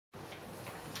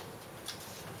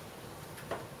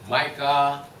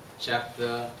Micah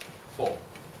chapter 4.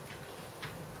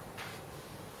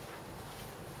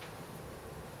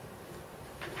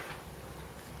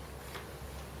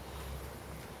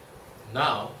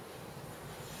 Now,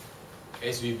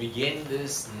 as we begin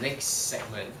this next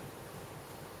segment,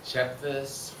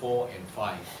 chapters 4 and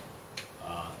 5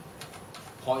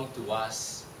 point to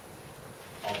us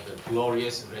of the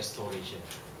glorious restoration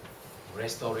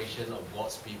of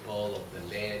God's people, of the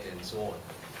land, and so on.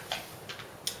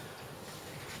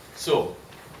 So,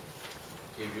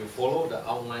 if you follow the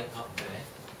outline up there,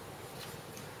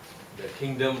 the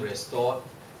kingdom restored,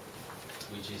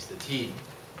 which is the theme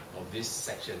of this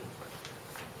section,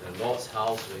 the Lord's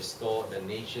house restored, the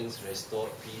nations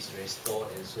restored, peace restored,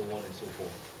 and so on and so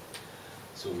forth.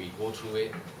 So we go through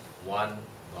it one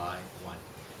by one.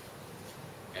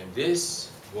 And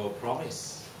this were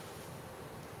promised,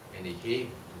 and it came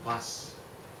to pass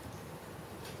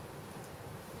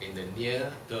in the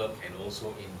near term and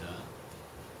also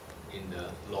in the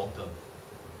long term.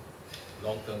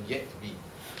 Long term yet to be.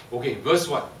 Okay, verse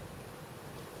 1.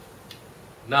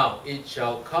 Now it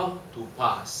shall come to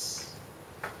pass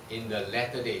in the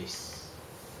latter days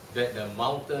that the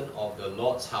mountain of the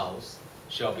Lord's house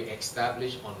shall be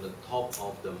established on the top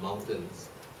of the mountains,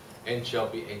 and shall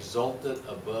be exalted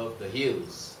above the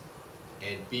hills,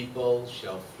 and people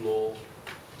shall flow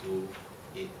to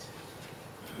it.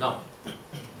 Now,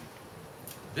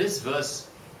 this verse,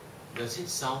 does it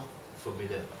sound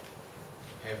familiar?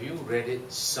 Have you read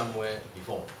it somewhere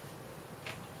before?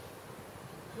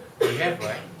 We have,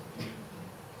 right?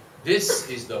 This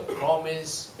is the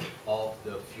promise of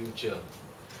the future.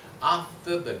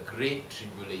 After the great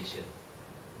tribulation,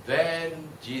 then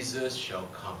Jesus shall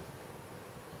come.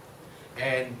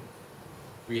 And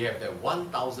we have the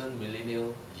 1,000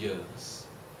 millennial years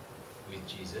with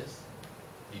Jesus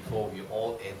before we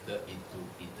all enter into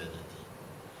eternity.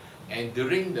 And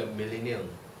during the millennium,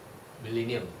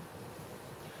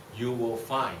 you will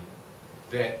find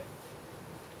that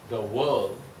the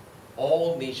world,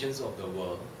 all nations of the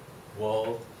world,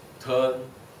 will turn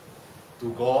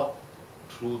to God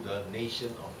through the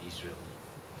nation of Israel.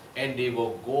 And they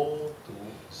will go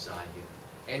to Zion.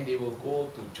 And they will go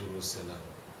to Jerusalem.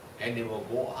 And they will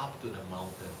go up to the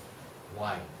mountain.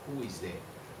 Why? Who is there?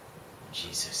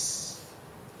 Jesus.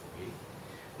 Okay?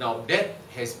 Now that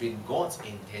has been God's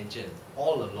intention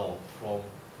all along from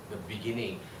the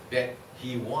beginning, that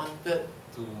He wanted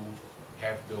to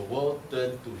have the world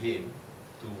turn to Him,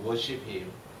 to worship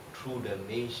Him through the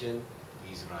nation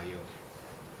Israel.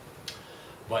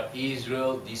 But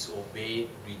Israel disobeyed,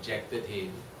 rejected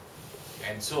Him,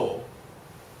 and so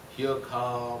here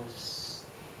comes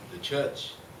the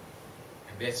church,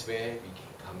 and that's where we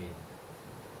can come in.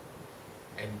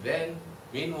 And then,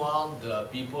 meanwhile, the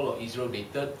people of Israel, they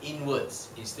turn inwards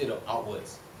instead of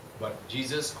outwards. But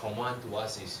Jesus' command to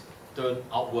us is turn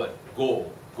outward, go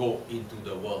into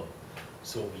the world.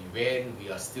 So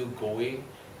we are still going,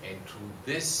 and through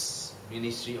this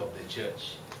ministry of the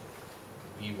church,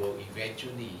 we will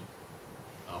eventually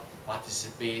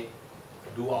participate,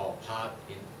 do our part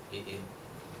in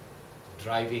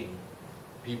driving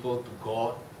people to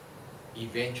God.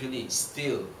 Eventually,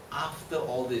 still, after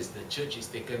all this, the church is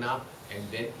taken up, and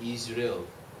then Israel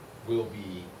will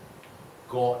be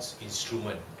God's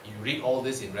instrument. You read all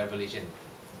this in Revelation.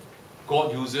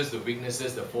 God uses the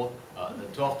witnesses, the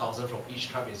 12,000 from each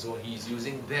tribe and so on. He is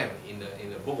using them in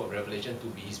the book of Revelation to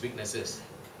be His witnesses.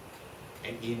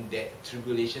 And in that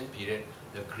tribulation period,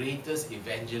 the greatest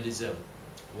evangelism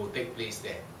will take place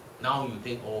there. Now you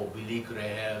think, oh, Billy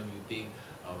Graham, you think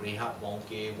Reinhard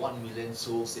Bonnke, 1 million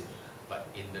souls. But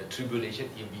in the tribulation,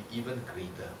 it will be even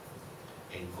greater.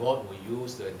 And God will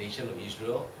use the nation of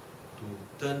Israel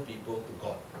to turn people to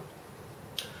God.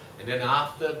 And then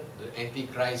after the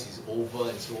Antichrist is over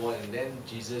and so on, and then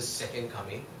Jesus' second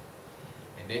coming,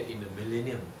 and then in the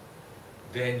millennium,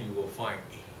 then you will find,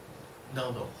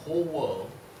 now the whole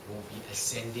world will be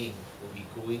ascending, will be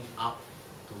going up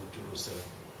to Jerusalem.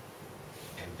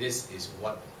 And this is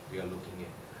what we are looking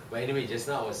at. But anyway, just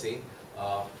now I was saying,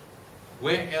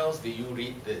 where else did you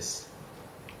read this?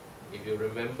 If you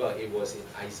remember, it was in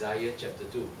Isaiah chapter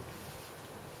 2.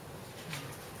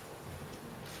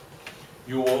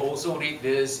 You will also read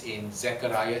this in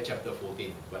Zechariah chapter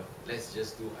 14. But let's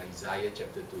just do Isaiah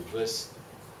chapter 2. Let's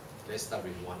start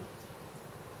with 1.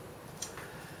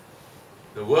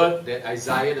 The word that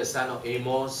Isaiah the son of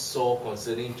Amos saw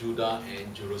concerning Judah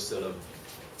and Jerusalem.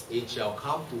 It shall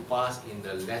come to pass in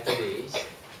the latter days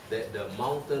that the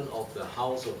mountain of the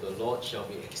house of the Lord shall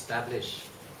be established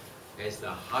as the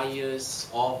highest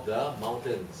of the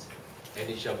mountains, and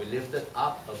it shall be lifted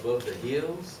up above the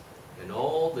hills, and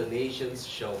all the nations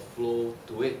shall flow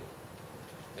to it.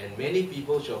 And many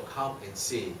people shall come and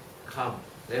say, Come,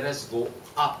 let us go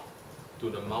up to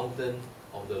the mountain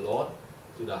of the Lord,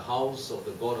 to the house of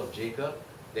the God of Jacob,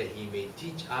 that he may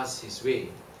teach us his way,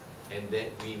 and that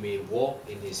we may walk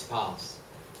in his paths.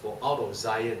 For out of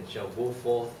Zion shall go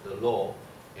forth the law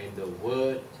and the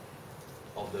word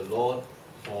of the Lord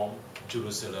from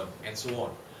Jerusalem, and so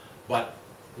on. But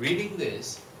reading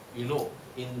this, you know,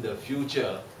 in the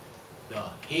future, the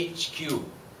HQ,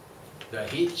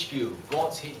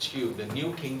 God's HQ, the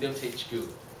new kingdom's HQ,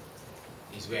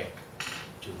 is where?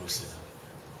 Jerusalem.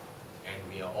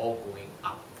 And we are all going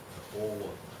up the whole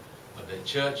world. But the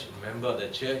church, remember the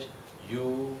church,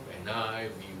 you and I,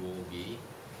 we will be,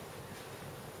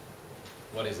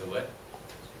 what is the word?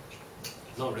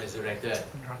 Not resurrected.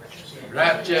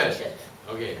 Raptured.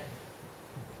 Okay.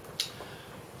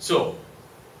 So,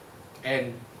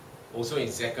 and also in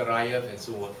Zechariah and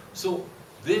so on. So,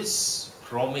 this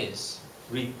promise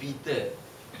repeated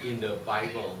in the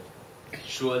Bible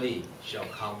surely shall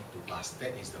come to pass.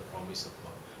 That is the promise of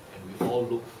God. And we all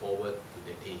look forward to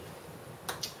the day.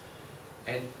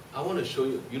 And I want to show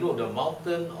you, you know, the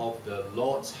mountain of the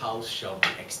Lord's house shall be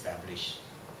established.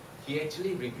 He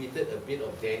actually repeated a bit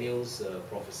of Daniel's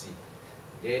prophecy.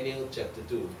 Daniel chapter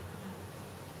 2.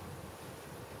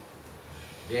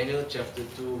 Daniel chapter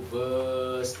 2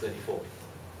 verse 34.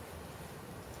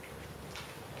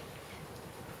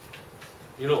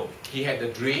 You know, he had the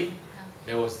dream.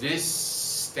 There was this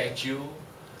statue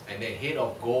and then head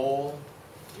of gold,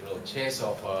 you know, chest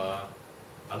of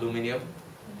aluminium,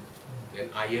 then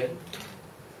iron,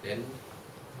 then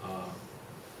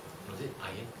was it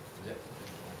iron? Is that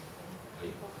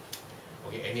iron?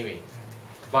 Okay, anyway.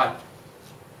 But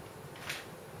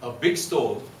a big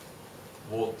stone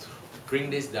will bring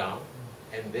this down,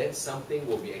 and then something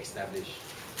will be established.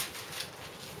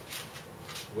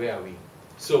 Where are we?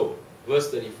 So,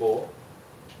 verse 34,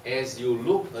 as you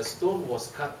look, a stone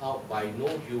was cut out by no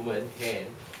human hand,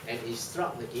 and it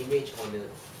struck the image on the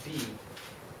feet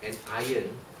and iron,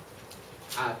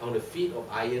 on the feet of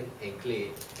iron and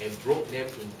clay, and broke them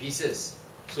in pieces.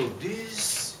 So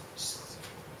this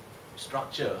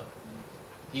structure,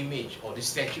 image, or this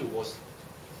statue was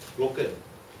broken.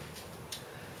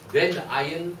 Then the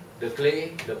iron, the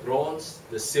clay, the bronze,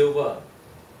 the silver,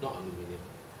 not aluminium,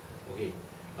 okay,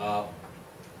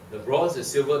 the bronze, the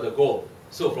silver, the gold.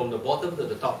 So from the bottom to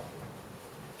the top,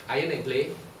 iron and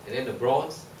clay, and then the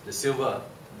bronze, the silver,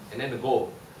 and then the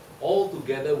gold, all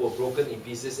together were broken in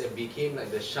pieces and became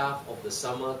like the shaft of the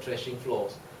summer threshing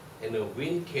floors, and the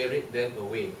wind carried them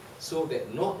away, so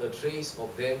that not a trace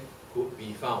of them could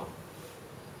be found.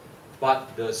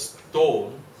 But the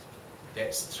stone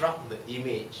that struck the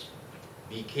image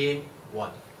became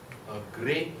what? A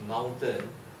great mountain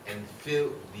and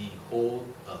filled the whole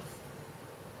earth.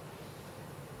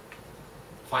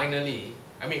 Finally,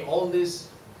 I mean, all this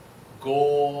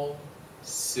gold,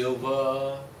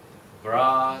 silver,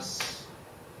 brass,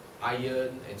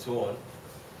 iron, and so on,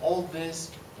 all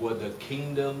this were the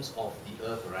kingdoms of the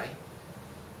earth, right?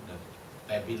 The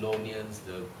Babylonians,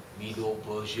 the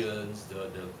Medo-Persians, the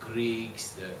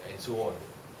Greeks, and so on,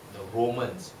 the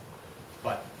Romans.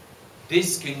 But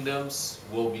these kingdoms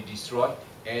will be destroyed,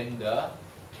 and the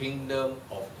kingdom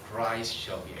of Christ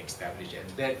shall be established, and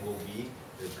that will be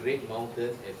the great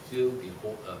mountain and fill the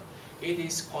whole earth. It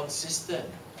is consistent.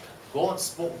 God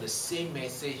spoke the same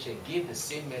message and gave the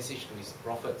same message to his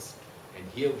prophets. And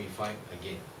here we find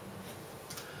again.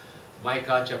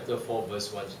 MICAH chapter 4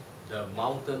 verse 1. The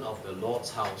mountain of the Lord's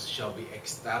house shall be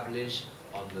established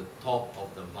on the top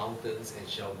of the mountains and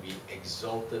shall be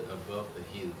exalted above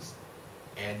the hills.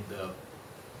 And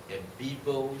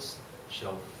peoples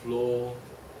shall flow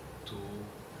to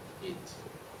it.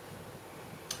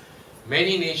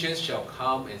 Many nations shall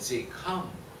come and say, Come,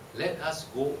 let us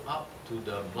go up to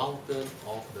the mountain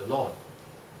of the Lord,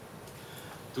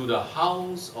 to the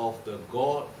house of the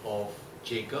God of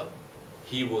Jacob.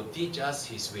 He will teach us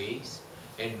his ways,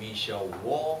 and we shall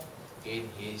walk in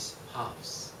his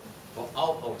paths. For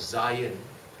out of Zion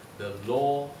the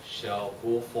law shall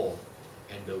go forth,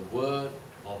 and the word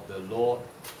of the Lord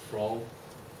from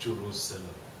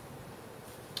Jerusalem.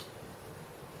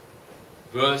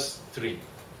 Verse 3.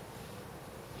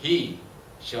 He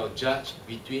shall judge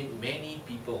between many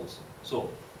peoples. So,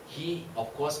 he,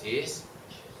 of course, is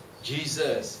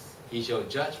Jesus. He shall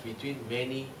judge between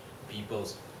many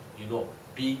peoples. You know,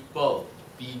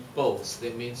 peoples,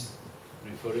 that means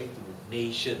referring to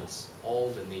nations, all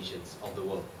the nations of the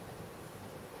world.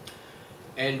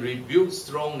 And rebuke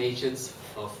strong nations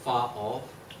afar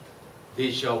off.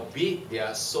 They shall beat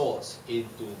their swords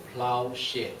into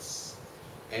plowshares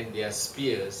and their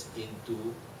spears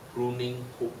into pruning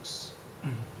hooks.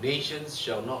 Nations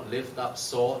shall not lift up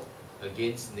sword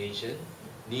against nation,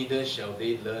 neither shall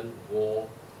they learn war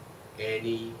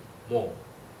any more.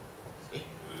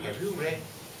 Have you read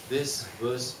this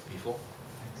verse before?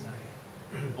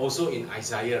 Also in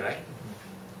Isaiah, right?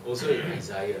 Also in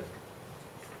Isaiah.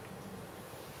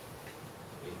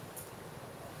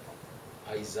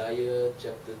 Isaiah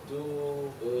chapter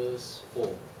 2, verse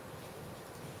 4.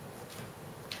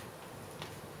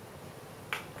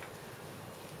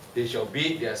 They shall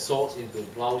beat their swords into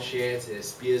plowshares, their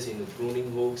spears into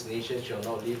pruning hooks. Nation shall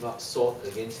not lift up sword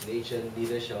against nation,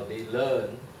 neither shall they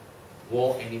learn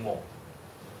war anymore.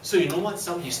 So you know what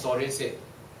some historians said?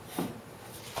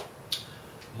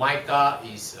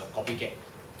 MICAH is a copycat.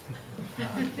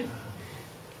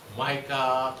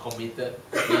 MICAH committed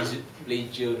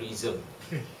plagiarism.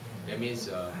 That means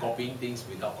copying things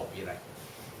without copyright.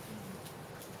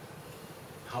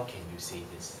 How can you say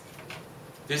this?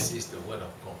 This is the word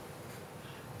of God.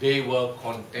 They were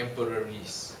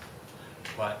contemporaries,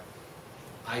 but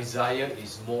Isaiah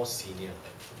is more senior,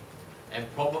 and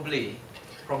probably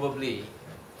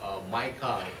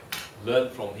MICAH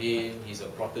learned from him. He's a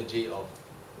protege of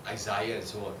Isaiah and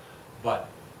so on. But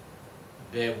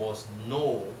there was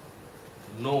no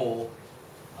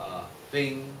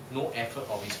effort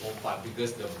of his own part,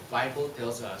 because the Bible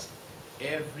tells us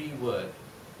every word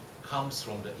comes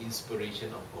from the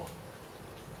inspiration of God.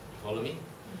 Follow me?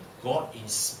 God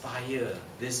inspired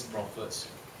these prophets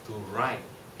to write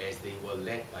as they were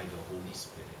led by the Holy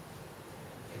Spirit.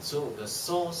 And so the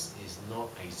source is not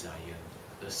Isaiah.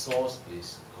 The source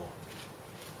is God.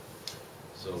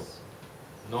 So,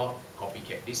 not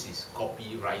copycat. This is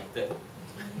copyrighted.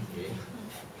 Okay?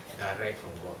 Direct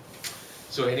from God.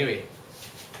 So anyway,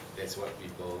 that's what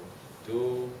people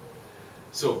do.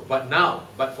 So, but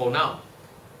for now,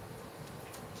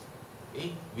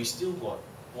 we still got,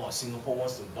 Singapore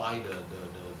wants to buy the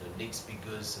next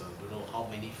biggest, don't know how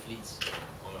many fleets,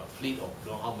 or a fleet of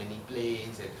don't know how many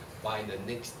planes, and buy the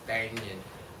next tank,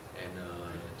 and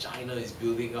China is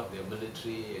building up their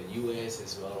military, and US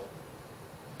as well.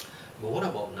 But what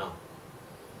about now?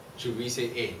 Should we say,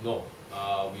 hey, no,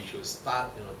 we should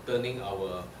start, turning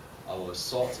our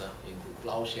swords into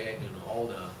plowshare,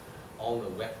 all the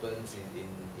weapons in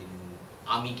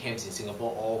army camps in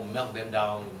Singapore, all melt them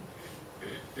down.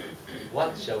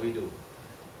 What shall we do?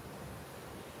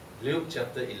 Luke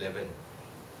chapter 11,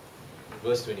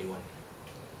 verse 21.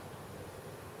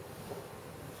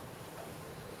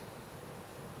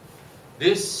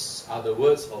 These are the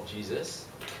words of Jesus.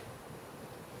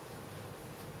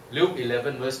 Luke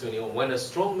 11, verse 21. When a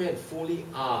strong man fully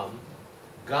armed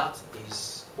guards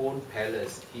his own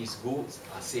palace, his goods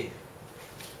are safe.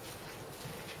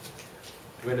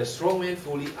 When a strong man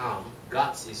fully armed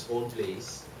guards his own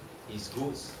place, his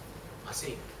goods are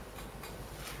safe.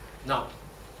 Now,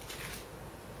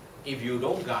 if you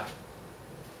don't guard,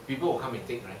 people will come and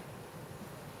take, right?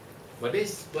 But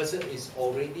this person is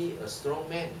already a strong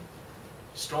man.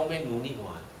 Strong man no need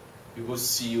one. People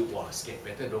see you, scared,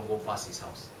 better don't go past his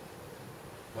house.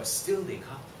 But still they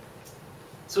come.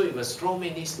 So if a strong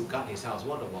man needs to guard his house,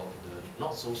 what about the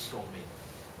not so strong man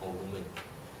or woman?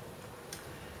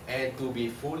 And to be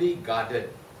fully guarded,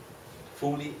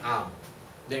 fully armed,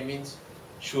 that means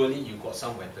surely you got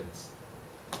some weapons.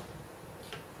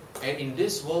 And in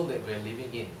this world that we're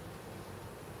living in,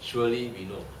 surely we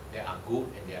know there are good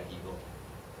and there are evil.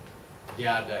 There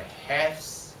are the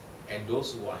haves and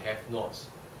those who are have-nots.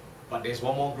 But there's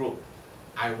one more group.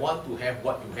 I want to have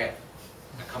what you have.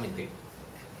 Come and take.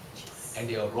 And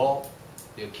they'll rob,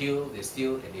 they'll kill, they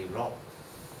steal, and they rob.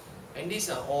 And these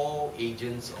are all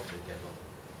agents of the devil.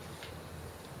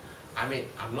 I mean,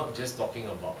 I'm not just talking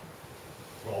about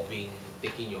robbing,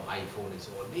 taking your iPhone and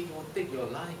so on. They will take your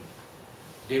life.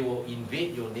 They will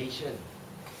invade your nation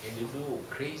and they do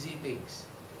crazy things.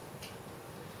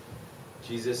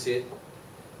 Jesus said,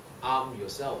 arm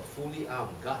yourself, fully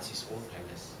armed, guards his own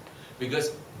palace.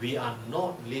 Because we are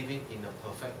not living in a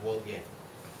perfect world yet.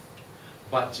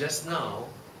 But just now,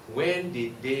 when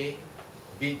did they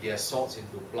beat their swords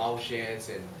into plowshares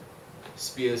and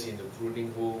spears into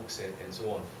pruning hooks and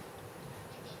so on?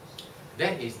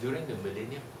 That is during the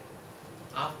millennium,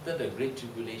 after the Great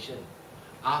Tribulation,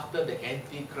 after the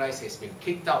Antichrist has been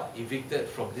kicked out, evicted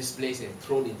from this place and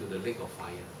thrown into the lake of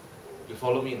fire. You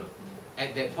follow me now?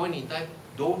 At that point in time,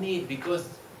 don't need, because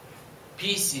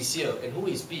peace is here. And who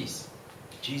is peace?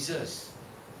 Jesus.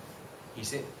 He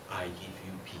said, I give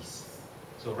you peace.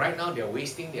 So right now they're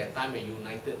wasting their time at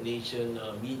United Nations,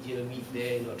 meet here, meet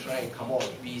there, try and come out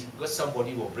with peace, because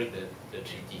somebody will break the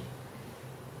treaty.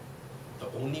 The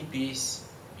only peace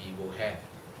we will have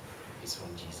is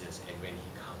from Jesus, and when He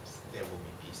comes, there will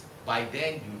be peace. By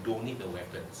then, you don't need the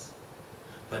weapons.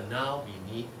 But now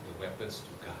we need the weapons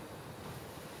to guard.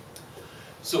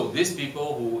 So these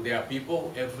people there are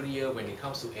people every year when it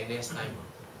comes to NS time,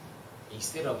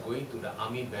 instead of going to the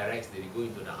army barracks, they go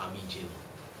into the army jail.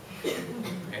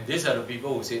 And these are the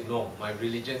people who say, no, my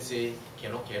religion say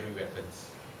cannot carry weapons.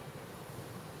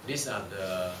 These are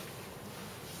the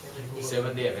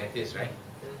Seventh-day Adventists, right?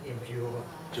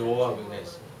 Jehovah's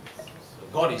Witness.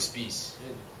 God is peace.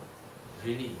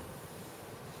 Really?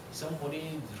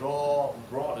 Somebody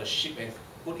brought a ship and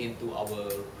put into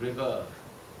our river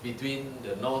between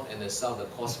the north and the south, the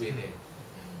causeway there.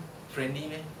 Friendly,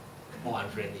 man? Or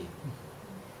unfriendly?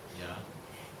 Yeah.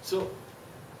 So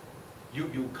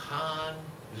you can't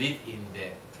live in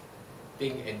that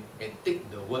thing and take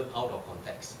the word out of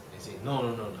context and say,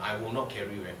 no, I will not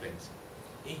carry weapons.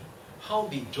 Hey, how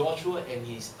did Joshua and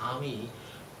his army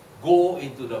go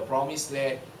into the promised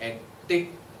land and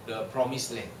take the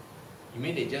promised land? You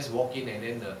mean they just walk in and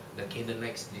then the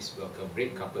Canaanites, this welcome,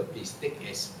 bread cupboard, please take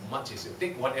as much as you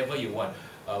take, whatever you want.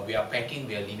 We are packing,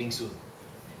 we are leaving soon.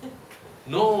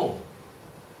 No,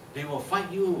 they will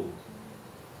fight you.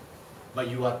 But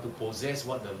you are to possess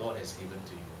what the Lord has given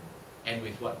to you. And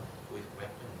with what? With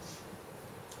weapons.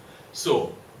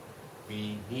 So,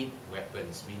 we need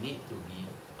weapons. We need to be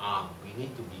armed. We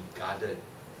need to be guarded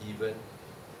even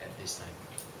at this time.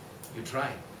 You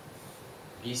try.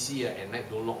 BC at night,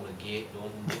 don't lock the gate,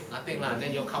 nothing lah.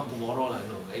 Then you'll come tomorrow lah.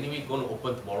 No. Anyway, going to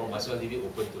open tomorrow, might as well leave it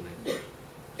open tonight.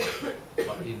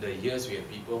 But in the years we have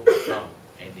people who come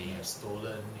and they have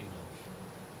stolen,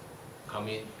 come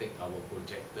in, take our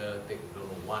projector, take don't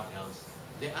know what else.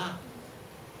 There are.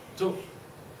 So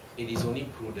it is only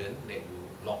prudent that you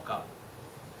lock up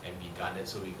and be guarded.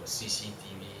 So we got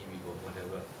CCTV, we got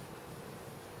whatever.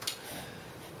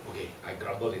 Okay, I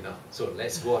grumbled enough. So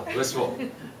let's go on. Verse 4.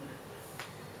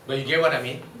 But you get what I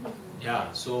mean?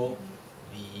 Yeah, so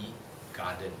be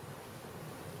guarded.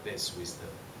 That's wisdom.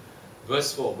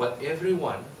 Verse 4. But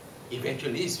everyone,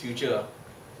 eventually is future,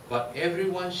 but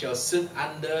everyone shall sit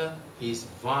under his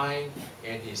vine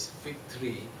and his fig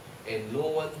tree, and no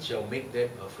one shall make them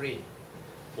afraid.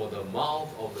 For the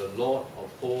mouth of the Lord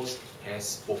of hosts has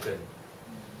spoken.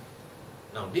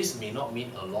 Now this may not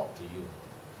mean a lot to you.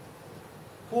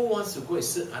 Who wants to go and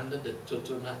sit under the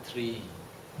coconut tree?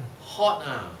 Hot,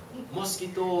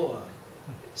 mosquito.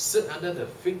 Sit under the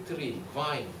fig tree,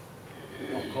 vine.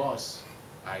 Of course,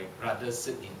 I'd rather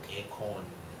sit in aircon.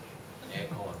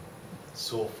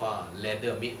 Sofa,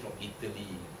 leather made from Italy.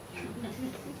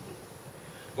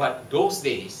 But those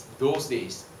days,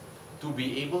 to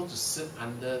be able to sit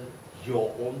under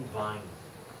your own vine,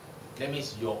 that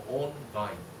means your own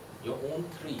vine, your own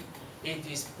tree, it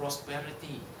is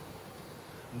prosperity.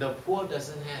 The poor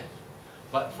doesn't have.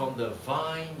 But from the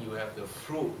vine, you have the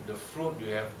fruit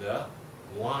you have the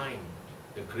wine,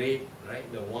 the grape, right?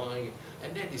 The wine,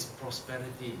 and that is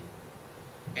prosperity.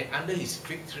 And under his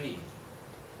fig tree,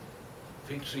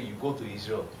 you go to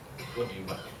Israel, what do you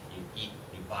buy? You eat,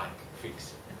 you buy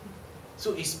figs.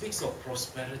 So it speaks of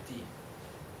prosperity.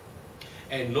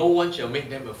 And no one shall make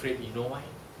them afraid. You know why?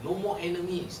 No more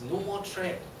enemies, no more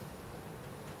threat.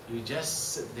 You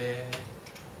just sit there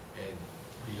and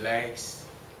relax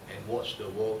and watch the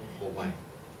world go by.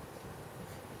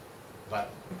 But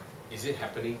is it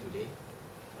happening today?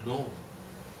 No.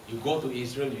 You go to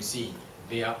Israel, you see,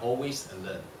 they are always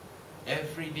alert.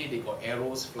 Every day they got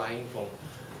arrows flying from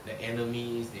the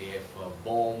enemies, they have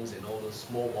bombs and all those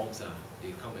small bombs,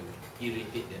 they come and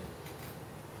irritate them.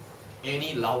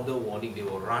 Any louder warning, they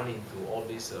will run into all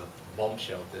these bomb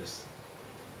shelters.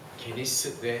 Can they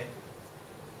sit there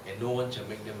and no one shall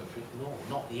make them afraid? No,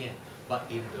 not yet. But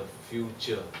in the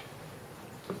future,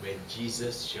 when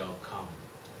Jesus shall come,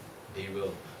 they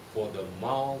will. For the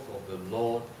mouth of the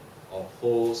Lord of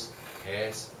hosts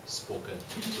has spoken.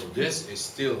 So this is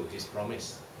still his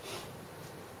promise.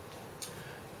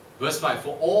 Verse 5.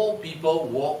 For all people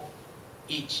walk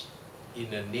each in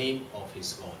the name of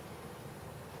his God.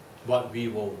 But we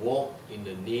will walk in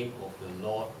the name of the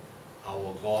Lord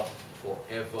our God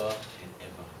forever and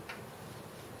ever.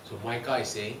 So MICAH is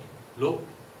saying, look,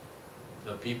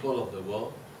 the people of the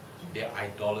world, they are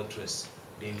idolatrous.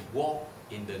 They walk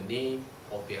in the name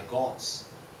of their gods.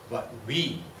 But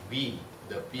we,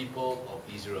 the people of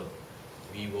Israel,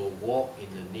 we will walk in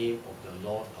the name of the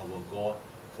Lord our God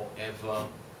forever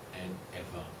and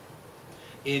ever.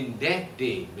 In that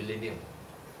day, millennium,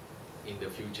 in the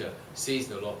future, says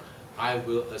the Lord, I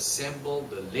will assemble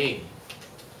the lame,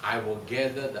 I will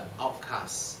gather the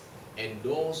outcasts, and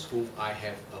those whom I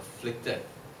have afflicted.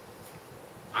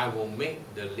 I will make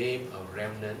the lame a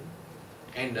remnant,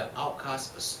 and the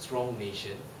outcast a strong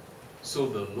nation. So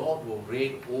the Lord will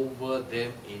reign over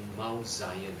them in Mount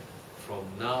Zion, from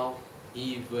now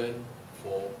even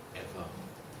forever.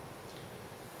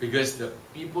 Because the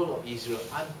people of Israel,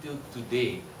 until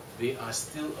today, they are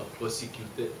still a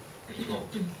persecuted people.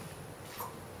 You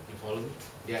follow me?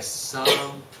 There are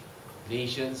some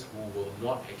nations who will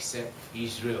not accept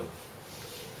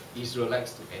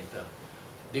Israelites to enter.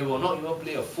 They will not even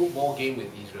play a football game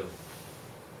with Israel.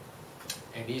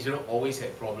 And Israel always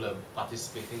had problem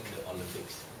participating in the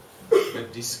Olympics. The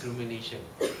discrimination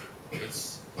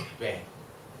is bad.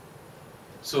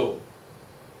 So,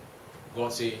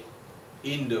 God said,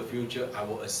 in the future, I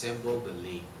will assemble the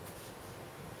lame,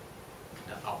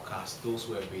 the outcasts, those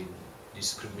who have been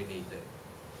discriminated.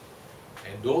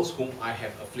 And those whom I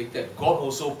have afflicted, God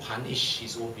also punished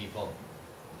His own people.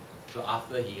 So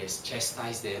after He has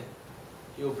chastised them,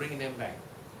 He will bring them back.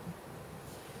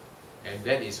 And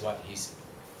that is what His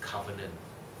covenant.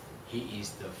 He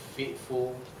is the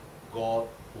faithful God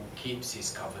who keeps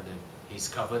His covenant. His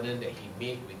covenant that He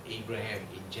made with Abraham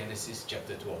in Genesis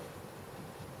chapter 12.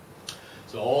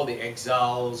 So all the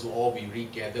exiles will all be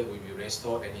regathered, will be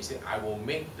restored, and He said, I will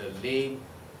make the lame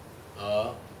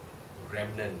a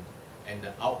remnant, and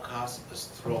the outcast a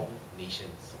strong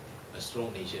nation. A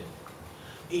strong nation.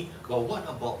 Hey, but what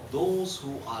about those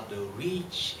who are the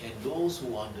rich, and those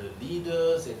who are the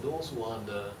leaders, and those who are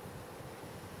the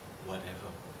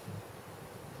whatever?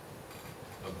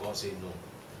 But God said, no.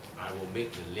 I will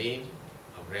make the lame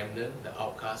a remnant, the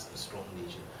outcast a strong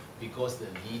nation. Because the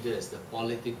leaders, the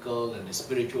political and the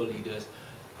spiritual leaders,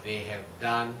 they have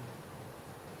done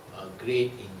a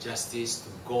great injustice to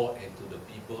God and to the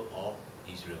people of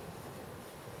Israel.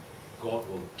 God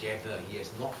will gather. He has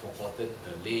not forgotten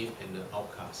the lame and the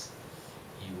outcast.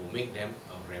 He will make them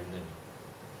a remnant.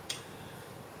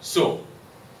 So,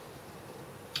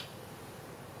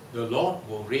 the Lord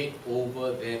will reign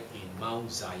over them in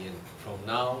Mount Zion from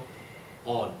now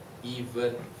on,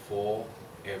 even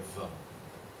forever.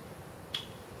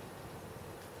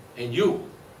 And you,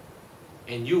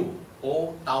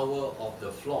 O tower of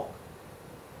the flock,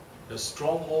 the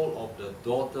stronghold of the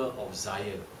daughter of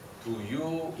Zion, to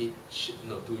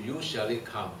you shall it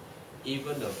come,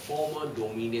 even the former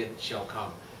dominion shall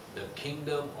come, the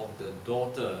kingdom of the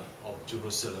daughter of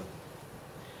Jerusalem.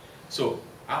 So,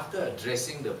 after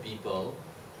addressing the people,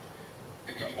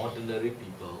 the ordinary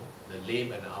people, the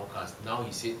lame and the outcast, now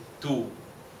He said, to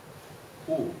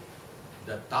who?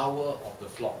 The tower of the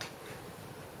flock.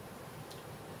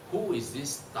 Who is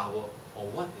this tower, or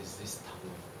what is this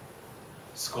tower?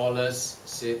 Scholars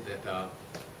said that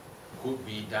could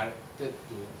be directed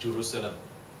to Jerusalem.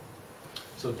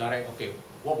 So okay,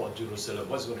 what about Jerusalem?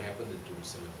 What's going to happen to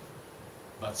Jerusalem?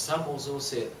 But some also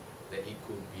said that it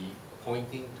could be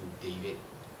pointing to David.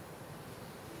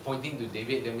 Pointing to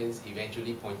David, that means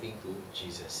eventually pointing to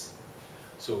Jesus.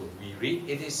 So we read,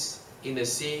 it is in the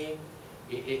same,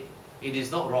 it is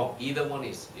not wrong. Either one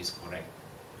is correct.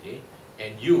 Okay?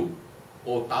 And you,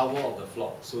 O tower of the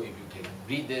flock. So if you can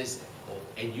read this,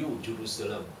 and you,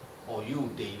 Jerusalem, or you,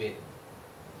 David.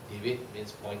 David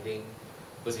means pointing,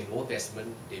 because in Old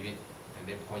Testament, David, and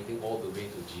then pointing all the way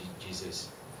to Jesus.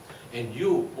 And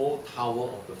you, O tower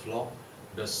of the flock,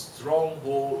 the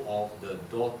stronghold of the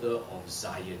daughter of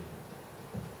Zion.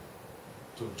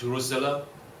 So Jerusalem,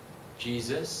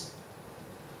 Jesus,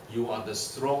 you are the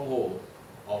stronghold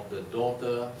of the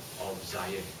daughter of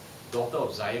Zion. Daughter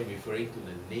of Zion referring to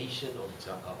the nation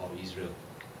of Israel.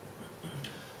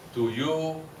 To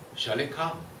you shall it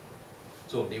come.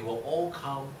 So they will all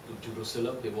come to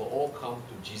Jerusalem, they will all come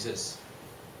to Jesus.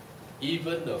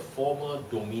 Even the former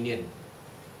dominion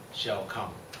shall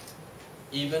come.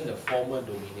 Even the former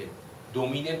dominion.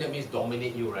 Dominion, that means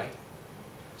dominate you, right?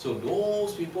 So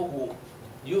those people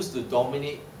who used to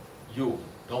dominate you,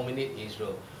 dominate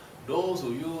Israel, those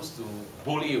who used to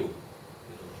bully you,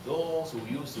 those who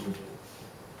used to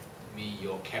be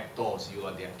your captors, you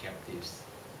are their captives.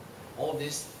 All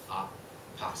these are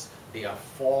past. They are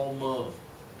former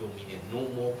dominion, no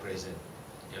more present.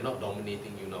 They are not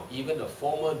dominating you now. Even the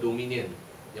former dominion,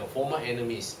 your former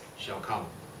enemies shall come.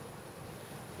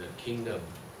 The kingdom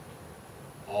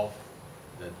of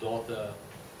the daughter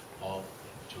of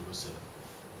Jerusalem.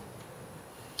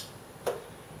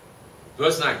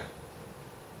 Verse 9.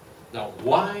 Now,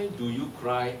 why do you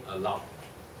cry aloud?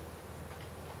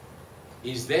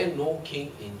 Is there no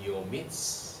king in your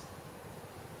midst?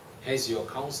 Has your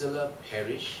counselor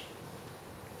perished?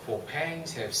 For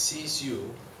pangs have seized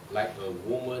you like a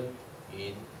woman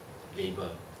in labor.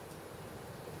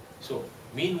 So,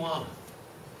 meanwhile,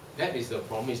 that is the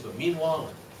promise, but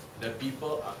meanwhile, the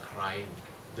people are crying.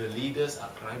 the leaders are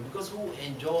crying, because who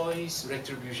enjoys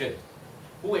retribution?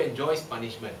 Who enjoys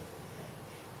punishment?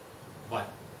 But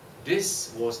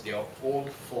this was their own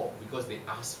fault because they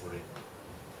asked for it.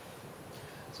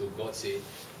 So God said,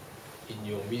 in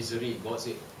your misery, God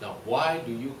said, now why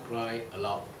do you cry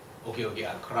aloud? Okay,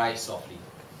 I'll cry softly.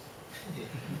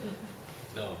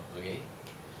 No, okay?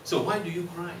 So why do you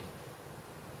cry?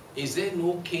 Is there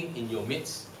no king in your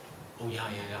midst? Oh yeah.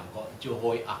 Got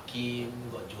Jehoiakim,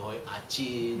 got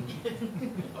Jehoiachin,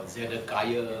 got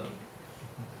Zedekiah.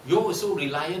 You're also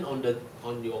reliant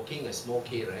on your king, a small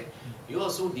K, right? You're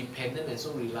also dependent and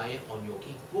so reliant on your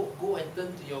king. Go and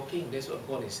turn to your king. That's what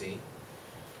God is saying.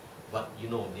 But you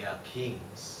know, their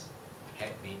kings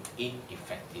had been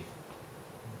ineffective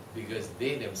because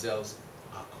they themselves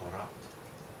are corrupt.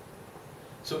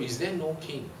 So is there no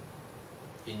king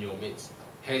in your midst?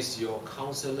 Has your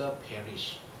counselor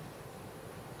perished?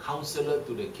 Counselor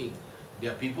to the king.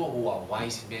 There are people who are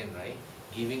wise men, right?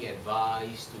 Giving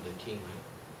advice to the king.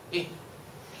 Right?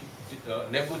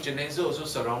 Nebuchadnezzar also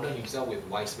surrounded himself with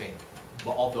wise men.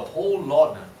 But of the whole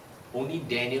lot, only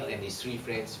Daniel and his 3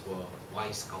 friends were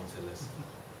wise counselors.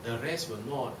 The rest were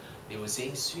not. They were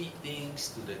saying sweet things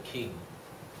to the king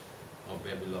of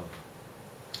Babylon.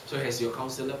 So has your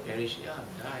counselor perished? Yeah,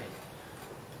 died.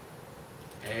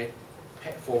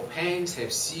 And for pangs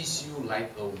have seized you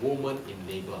like a woman in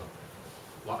labor.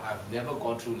 Well, I've never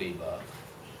gone through labor,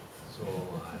 so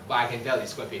but I can tell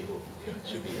it's quite painful. Yeah,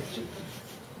 should be.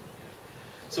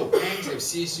 So pangs have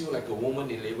seized you like a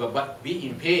woman in labor, but be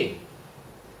in pain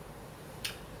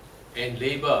and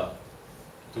labor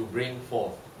to bring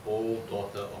forth, O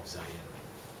daughter of Zion.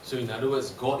 So in other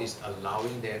words, God is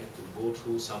allowing them to go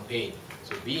through some pain.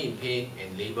 So be in pain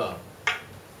and labor.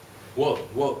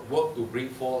 Work to bring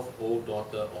forth, O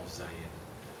daughter of Zion.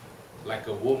 Like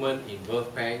a woman in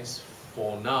birth pangs,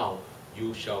 for now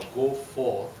you shall go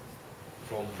forth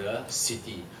from the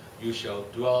city. You shall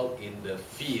dwell in the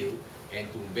field,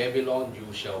 and to Babylon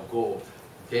you shall go.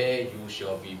 There you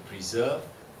shall be preserved.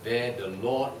 There the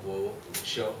Lord will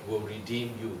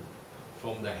redeem you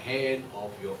from the hand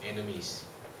of your enemies.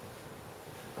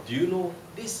 Do you know,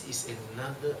 this is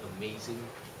another amazing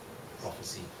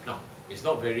prophecy. Now, it's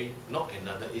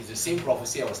it's the same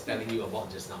prophecy I was telling you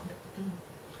about just now.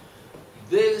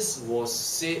 This was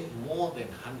said more than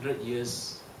 100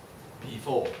 years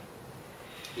before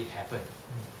it happened.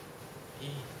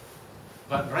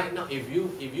 But right now, if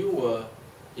you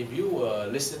were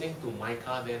listening to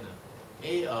MICAH then,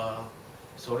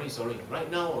 sorry, right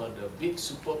now the big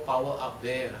superpower up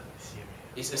there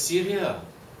is Assyria.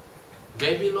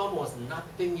 Babylon was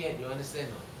nothing yet, you understand?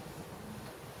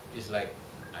 It's like,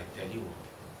 I tell you,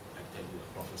 I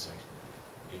prophesy.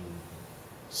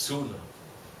 Soon,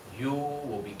 you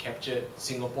will be captured,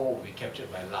 Singapore will be captured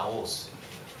by Laos.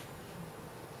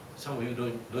 Some of you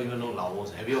don't even know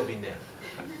Laos. Have you ever been there?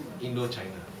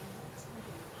 Indochina.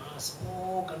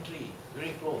 Small country,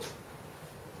 very close.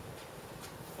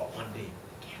 But one day,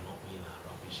 cannot be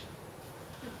rubbish.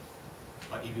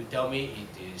 But if you tell me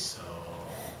it is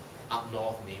up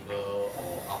north neighbor,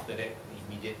 or after that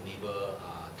immediate neighbor,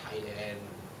 Thailand,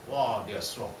 wow, they are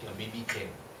strong. They are maybe 10.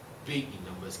 Big in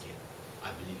numbers, can.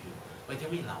 I believe you. But tell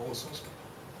me Laos so small.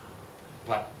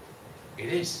 But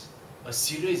it is.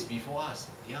 Assyria is before us.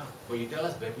 Yeah. But you tell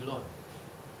us Babylon.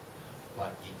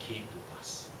 But it came to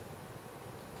pass.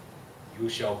 You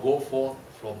shall go forth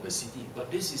from the city.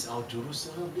 But this is our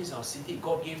Jerusalem. This is our city.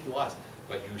 God gave to us.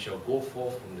 But you shall go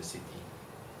forth from the city.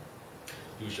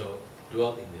 You shall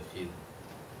dwell in the field.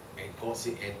 And God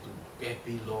said, and to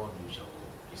Babylon you shall go.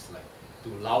 It's like, to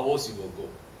Laos you will go.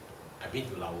 I've been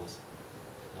to Laos.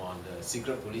 On the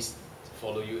secret police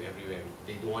follow you everywhere.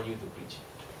 They don't want you to preach.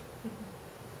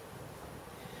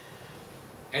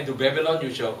 And to Babylon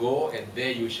you shall go, and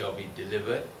there you shall be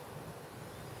delivered.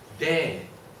 There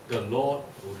the Lord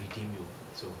will redeem you.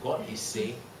 So God is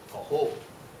saying, for hope,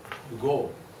 to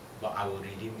go, but I will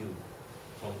redeem you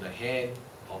from the hand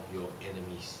of your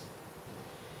enemies.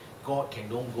 God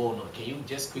cannot go, no. Can you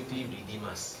just quickly redeem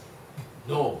us?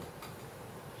 No.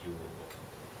 You will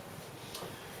go.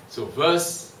 So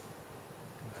verse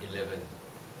 11.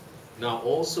 Now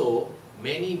also,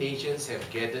 many nations have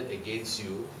gathered against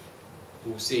you,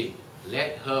 who say,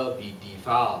 let her be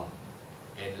defiled,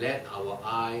 and let our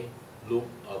eye look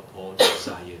upon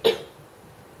Zion.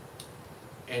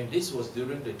 And this was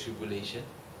during the tribulation.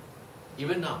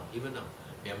 Even now,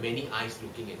 there are many eyes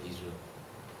looking at Israel.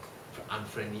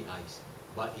 Unfriendly eyes.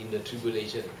 But in the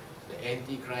tribulation, the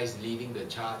Antichrist leading the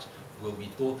charge will be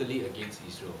totally against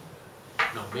Israel.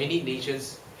 Now many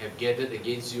nations have gathered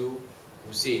against you,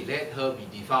 who say, let her be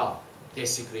defiled,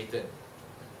 desecrated,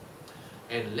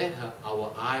 and let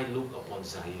our eye look upon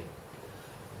Zion.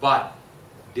 But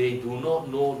they do not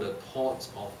know the thoughts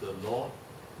of the Lord,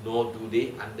 nor do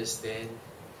they understand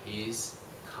His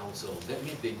counsel. That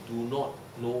means they do not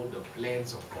know the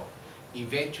plans of God.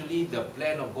 Eventually, the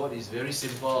plan of God is very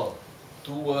simple.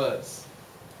 2 words.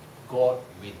 God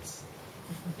wins.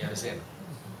 You understand?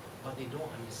 But they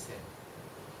don't understand.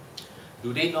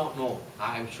 Do they not know?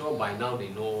 I'm sure by now they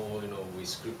know, with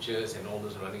scriptures and all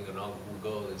those running around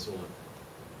Google and so on.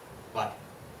 But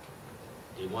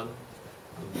they want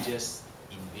to just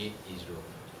invade Israel.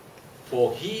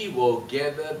 For He will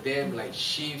gather them like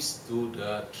sheaves to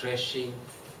the threshing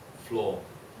floor.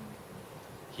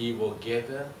 He will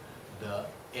gather the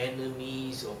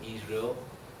enemies of Israel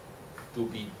to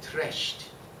be threshed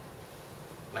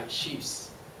like sheaves.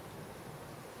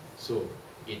 So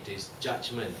it is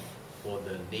judgment for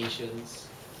the nations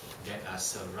that are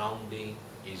surrounding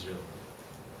Israel.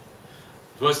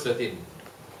 Verse 13.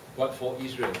 But for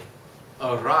Israel,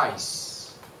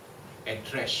 arise and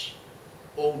thresh,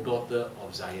 O daughter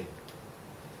of Zion.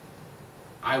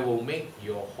 I will make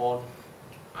your horn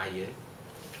iron,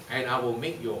 and I will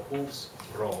make your hoofs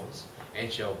bronze,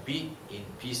 and shall beat in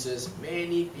pieces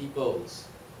many peoples.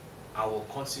 I will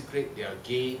consecrate their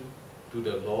gain to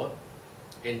the Lord,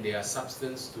 and their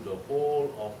substance to the Lord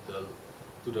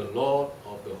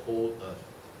of the whole earth.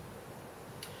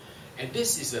 And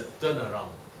this is a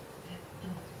turnaround.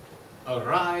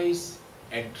 Arise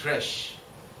and thresh,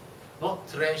 not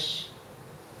thresh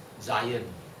Zion.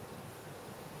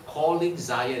 Calling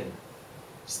Zion,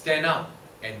 stand up,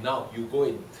 and now you go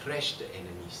and thresh the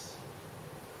enemies,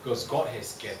 because God has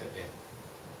scattered them.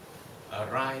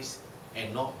 Arise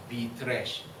and not be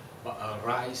threshed, but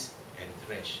arise and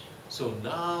thresh. So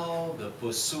now the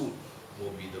pursuit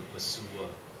will be the pursuer.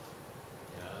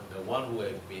 The one who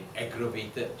has been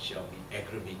aggravated shall be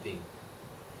aggravating.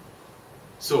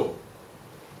 So,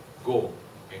 go.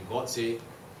 And God said,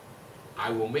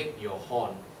 I will make your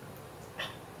horn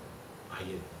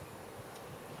iron.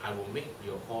 I will make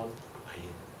your horn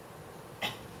iron.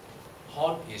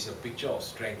 Horn is a picture of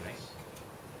strength, right?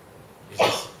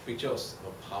 It's a picture of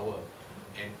power.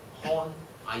 And horn,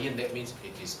 iron, that means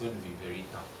it is going to be very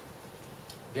tough.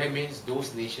 That means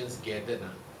those nations gathered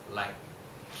like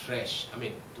trash. I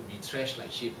mean, to be trashed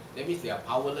like sheep. That means they are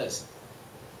powerless.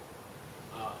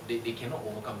 They cannot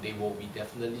overcome. They will be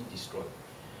definitely destroyed.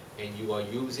 And you are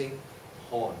using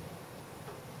horn,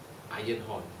 iron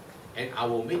horn. And I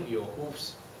will make your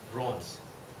hooves bronze.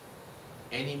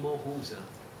 Animal hooves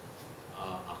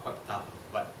are quite tough,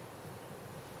 but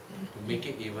to make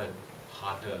it even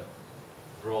harder,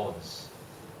 bronze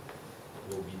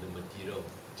will be the material.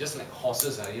 Just like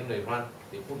horses, they run,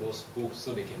 they put those hooves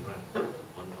so they can run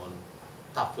on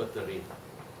tougher terrain.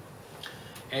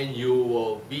 And you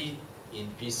will beat in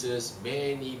pieces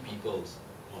many peoples.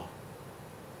 Oh,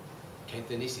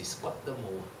 Cantonese is quite the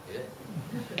more.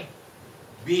 Yeah?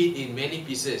 Beat in many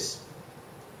pieces,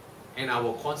 and I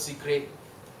will consecrate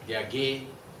their gain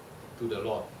to the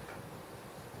Lord,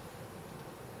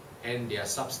 and their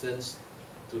substance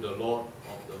to the Lord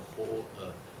of the whole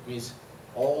earth. Means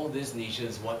all these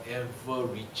nations, whatever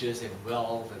riches and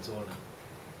wealth and so on,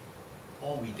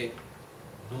 all we take,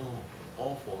 no,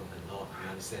 all for the Lord. You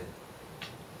understand?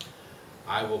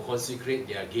 I will consecrate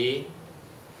their gain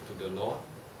to the Lord,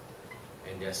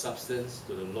 and their substance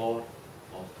to the Lord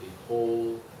of the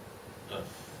whole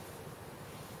earth.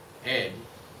 And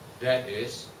that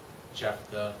is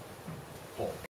chapter 4.